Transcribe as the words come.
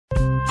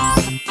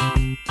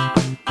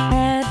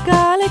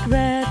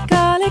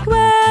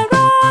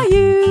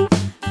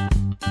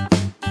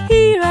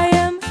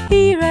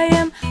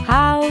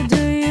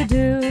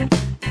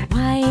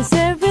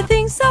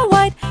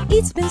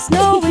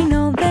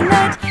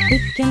We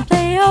can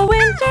play our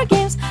winter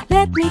games.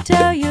 Let me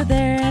tell you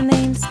their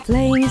names.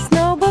 Playing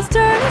snowballs,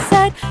 turn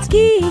aside.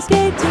 Skiing,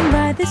 skating,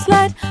 ride the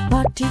slide.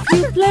 But if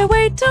you play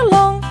way too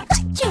long,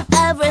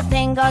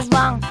 everything goes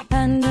wrong.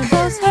 Panda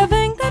Bo's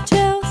having the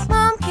chills.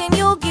 Mom, can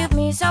you give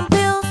me some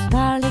pills?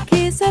 Garlic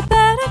is a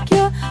better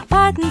cure.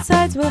 Fighting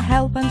sides will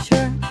help, I'm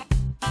sure.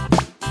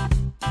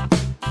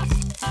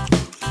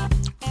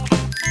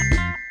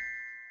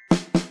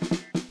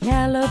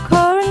 Yellow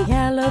corn,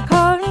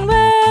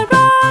 where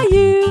are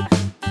you?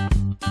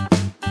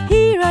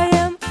 Here I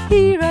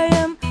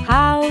am,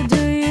 how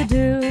do you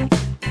do?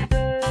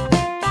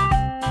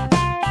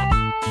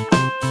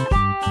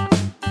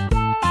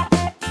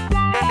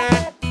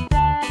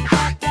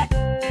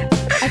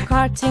 A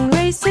karting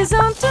race is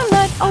on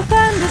tonight. All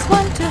pandas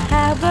want to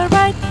have a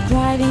ride.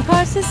 Driving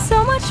cars is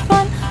so much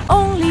fun,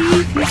 only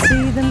if you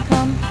see them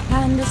come.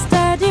 Panda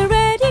steady,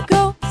 ready,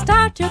 go.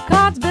 Start your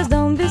cars, but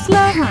don't be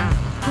slow.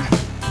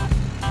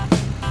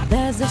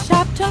 There's a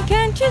sharp turn,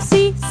 can't you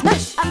see?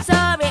 Smash! I'm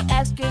sorry,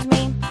 excuse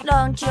me.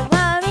 Don't you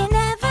worry,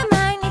 never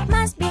mind. It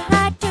must be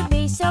hard to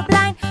be so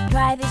blind.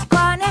 Try this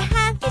corner,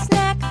 have this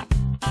snack.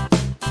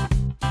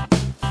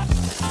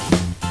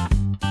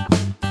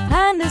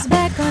 Panda's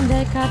back on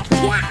the car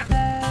track.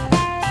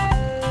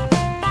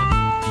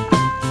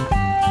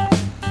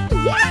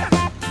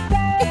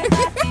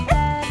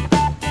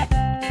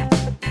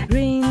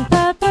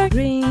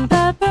 Green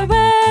pepper,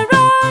 where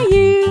are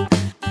you?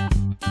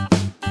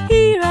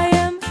 Here I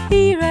am,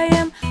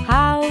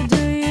 how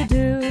do you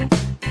do?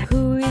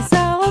 Who is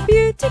our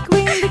beauty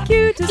queen, the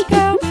cutest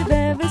girl we've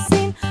ever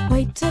seen?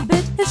 Wait a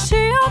bit, is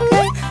she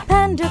okay?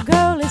 Panda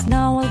girl is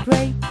now all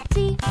grey.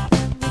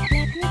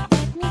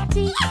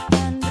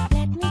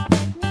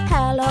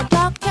 Hello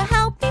doctor,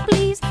 help me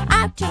please.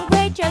 Acting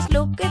great, just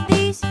look at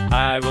these.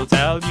 I will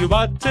tell you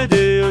what to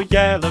do.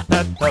 Yellow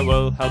pepper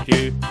will help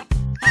you.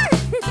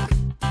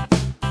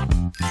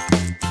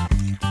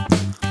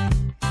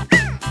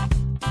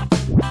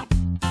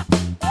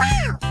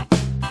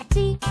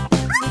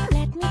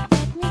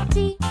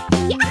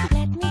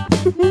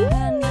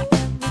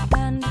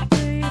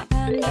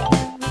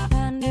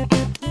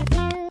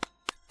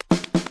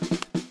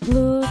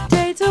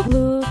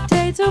 Blue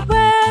potato,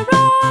 where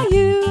are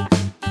you?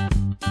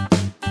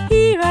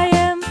 Here I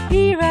am,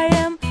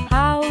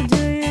 how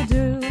do you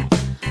do?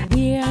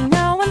 We are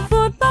now on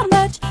football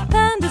match.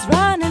 Pandas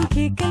run and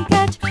kick and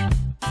catch.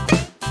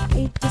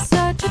 It is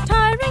such a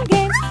tiring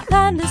game.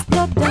 Pandas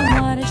block them,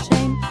 what a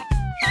shame.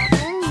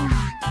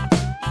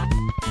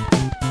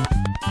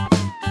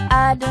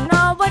 I don't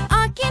know what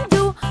I can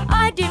do.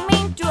 I didn't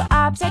mean to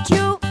upset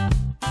you.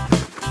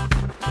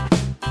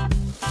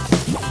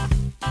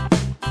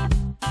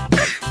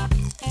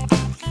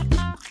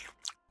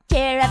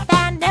 Cheer up,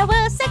 Panda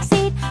will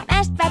succeed.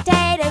 Mashed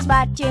potatoes,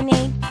 what you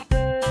need.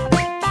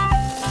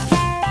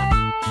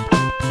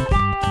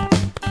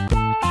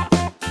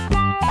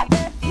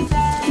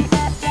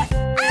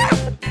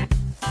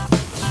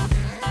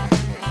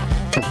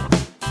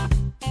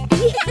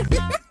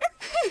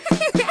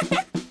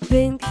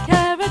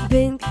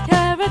 Pink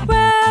carrot,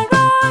 where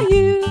are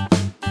you?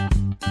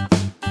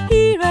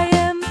 Here I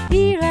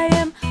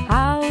am,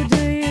 how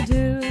do you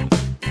do?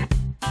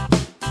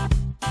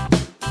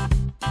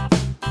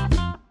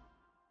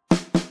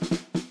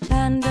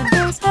 Panda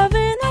Bo's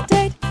having a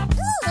date.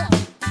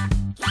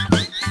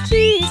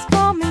 She's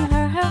combing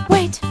her hair.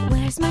 Wait,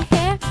 where's my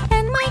hair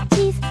and my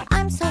teeth?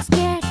 I'm so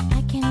scared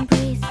I can't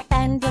breathe.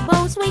 Panda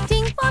Bo's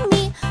waiting for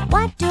me.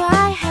 What do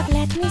I have?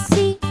 Let me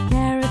see.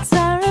 Carrots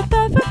are a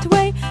perfect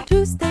way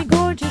to stay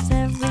gorgeous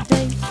every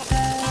day.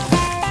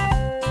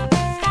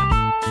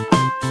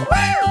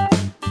 Wow!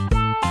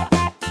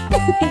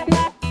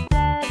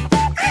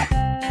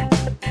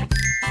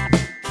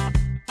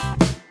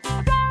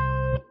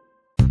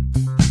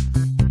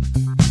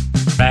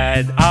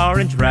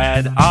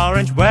 Red,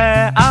 orange,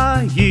 where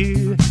are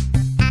you?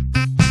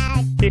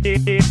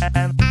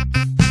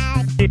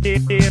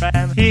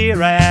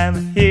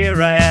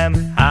 Here I am,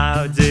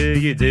 how do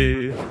you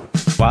do?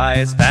 Why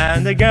is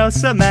Panda girl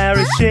so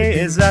merry? She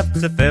is up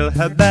to fill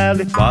her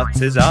belly.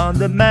 What is on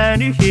the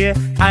menu here?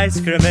 Ice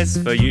cream is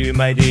for you,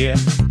 my dear.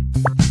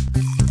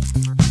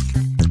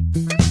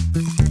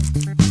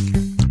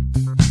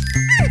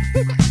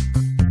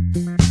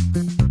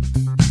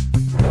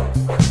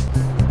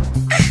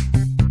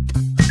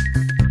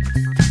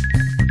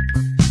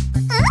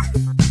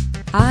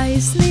 Are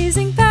you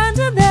sneezing,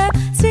 Panda there?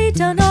 Sit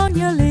down on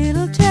your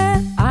little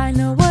chair. I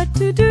know what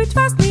to do,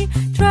 trust me.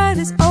 Try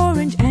this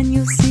orange and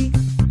you'll see.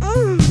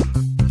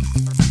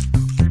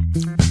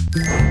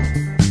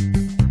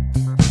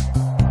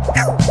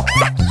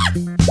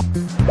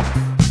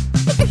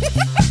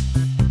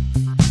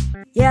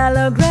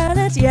 Yellow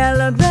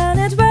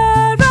granite,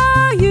 where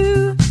are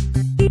you?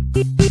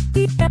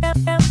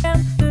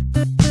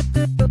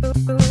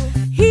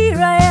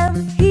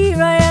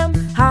 Here I am,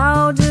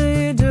 how do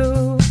you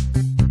do?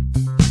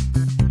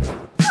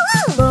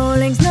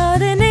 Bowling's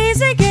not an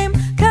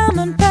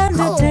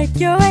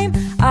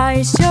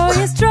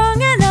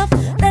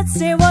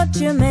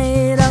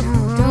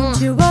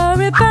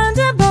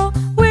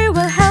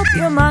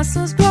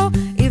muscles grow.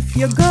 If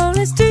your goal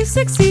is to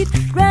succeed,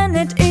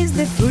 granite is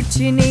the food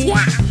you need.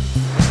 Yeah.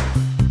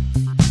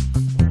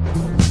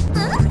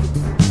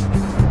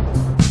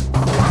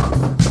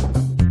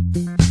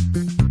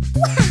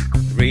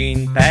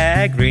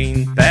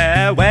 Green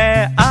pear,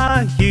 where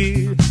are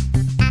you?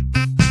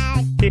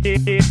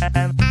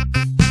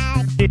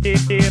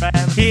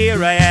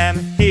 Here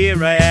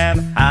I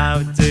am,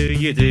 how do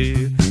you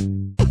do?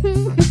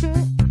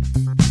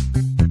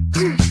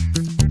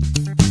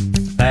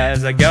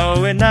 Bears are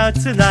going out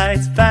tonight,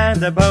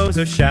 Panda Bo's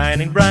are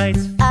shining bright.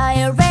 Are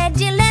you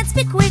ready? Let's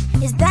be quick.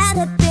 Is that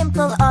a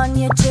dimple on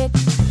your cheek?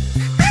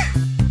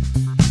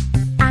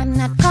 I'm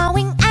not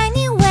going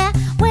anywhere.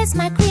 Where's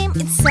my cream?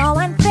 It's so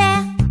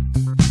unfair.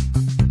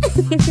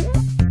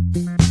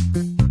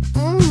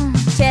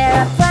 Cheer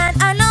up, fun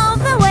all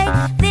over the way.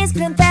 This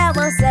green pear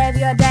will save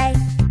your day.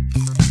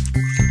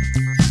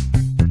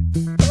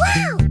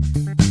 Wow!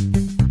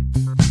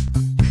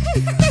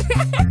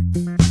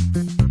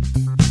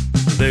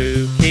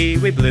 Blue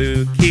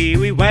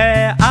kiwi,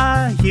 where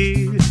are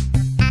you?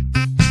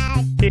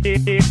 Here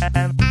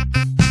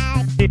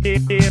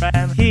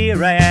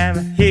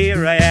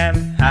I am,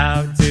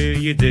 how do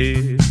you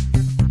do?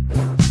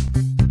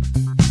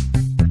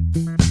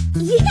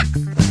 Yeah!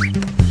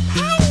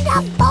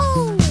 Panda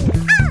Bo!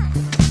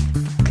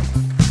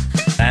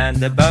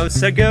 Panda Bo's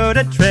so good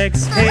at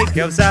tricks. He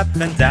goes up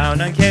and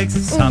down and kicks.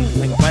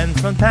 Something went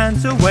from pan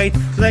to weight.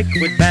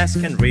 Liquid mass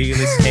can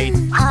really skate.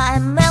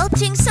 I'm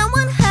melting,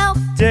 someone help!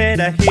 Did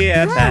I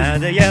hear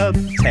Panda yelp?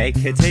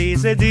 Take it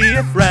easy,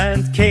 dear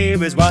friend.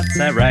 Kiwi's what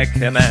I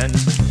recommend.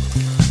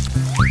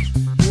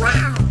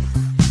 Wow!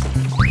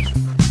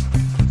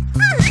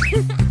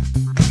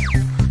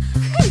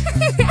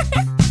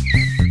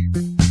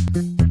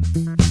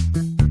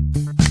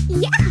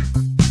 Yeah!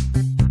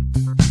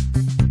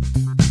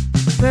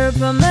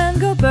 Purple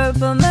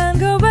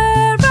mango,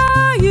 where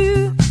are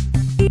you?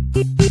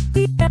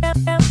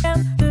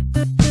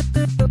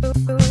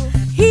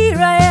 Here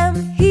I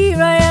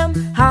am,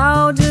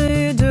 how do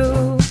you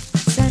do?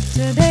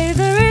 Saturday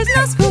there is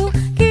no school,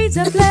 kids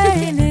are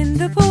playing in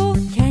the pool.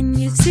 Can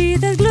you see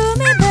the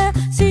gloomy bear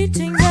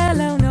sitting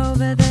alone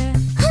over there?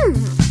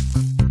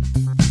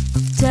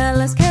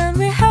 Tell us, can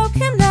we help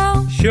him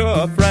now?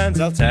 Sure, friends,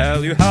 I'll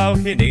tell you how.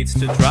 He needs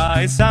to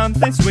try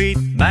something sweet.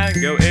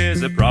 Mango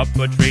is a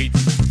proper treat.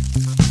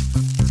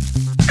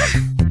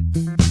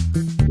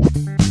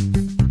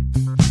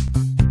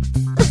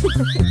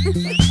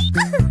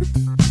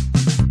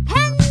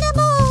 Panda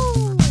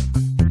Bo!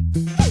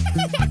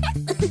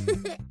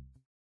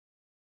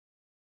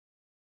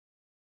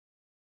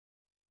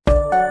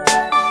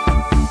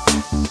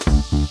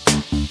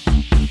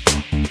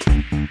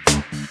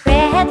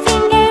 Red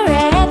finger,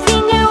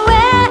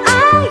 where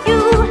are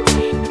you?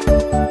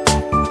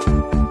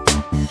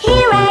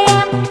 Here I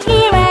am,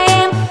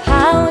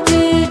 how do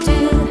you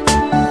do?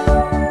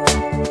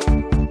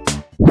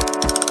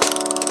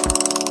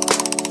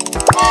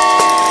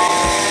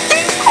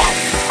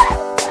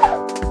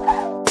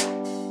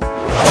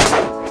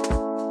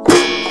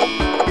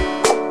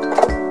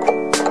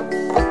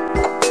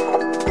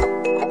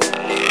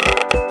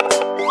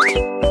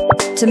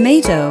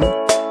 Tomato.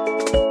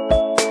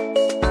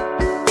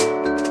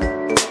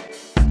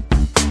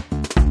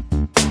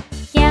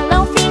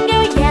 Yellow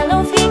finger,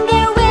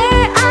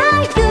 where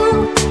are you?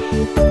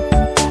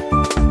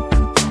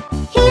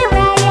 Here I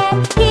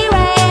am,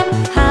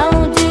 how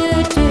do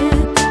you do?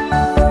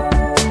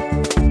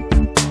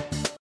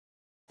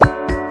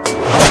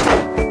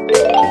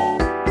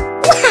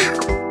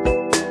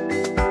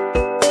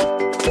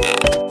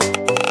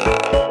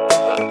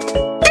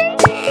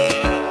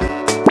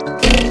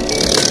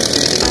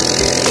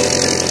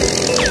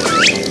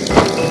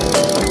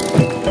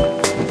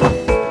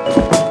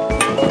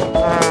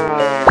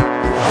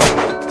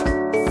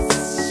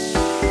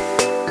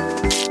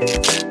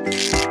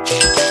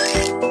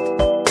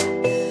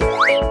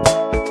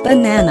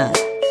 Banana.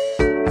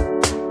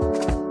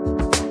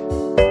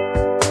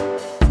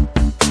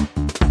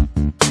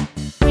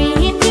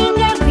 Green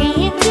finger,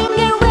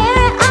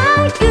 where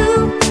are you?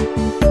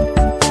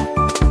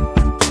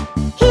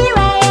 Here I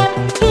am,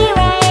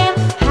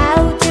 how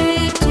do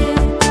you do?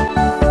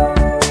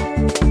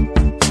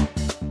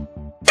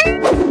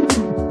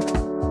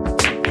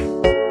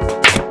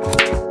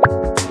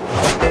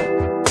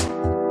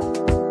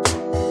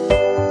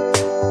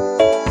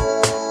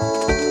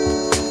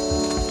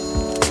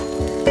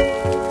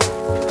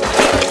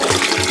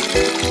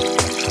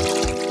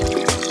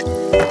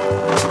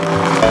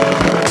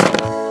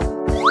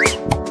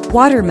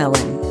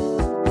 Watermelon.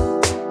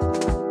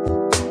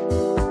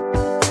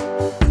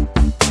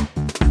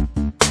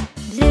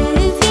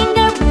 Blue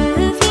finger,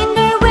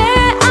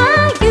 where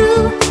are you?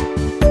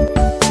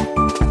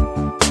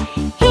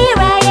 Here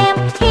I am,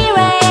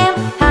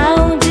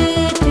 how do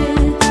you do?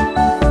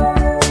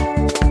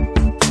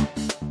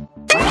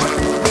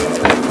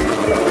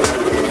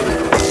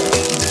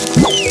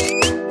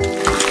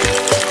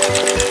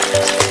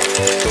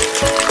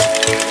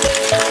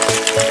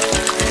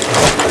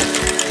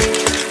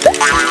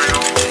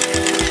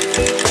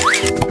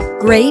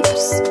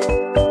 grapes,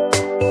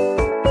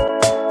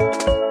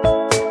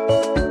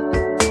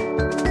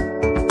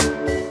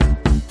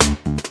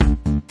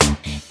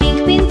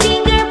 Pink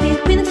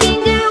pin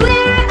finger,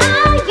 where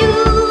are you?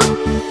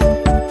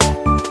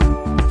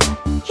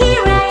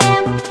 Here I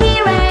am,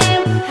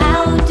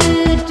 how do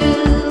you do?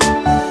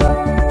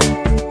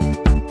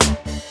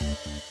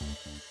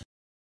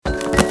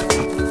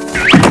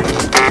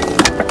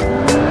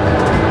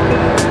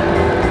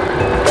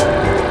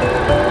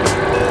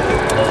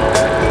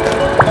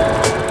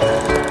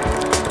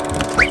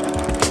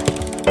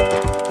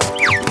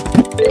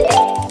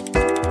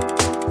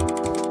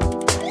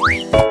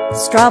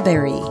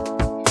 strawberry,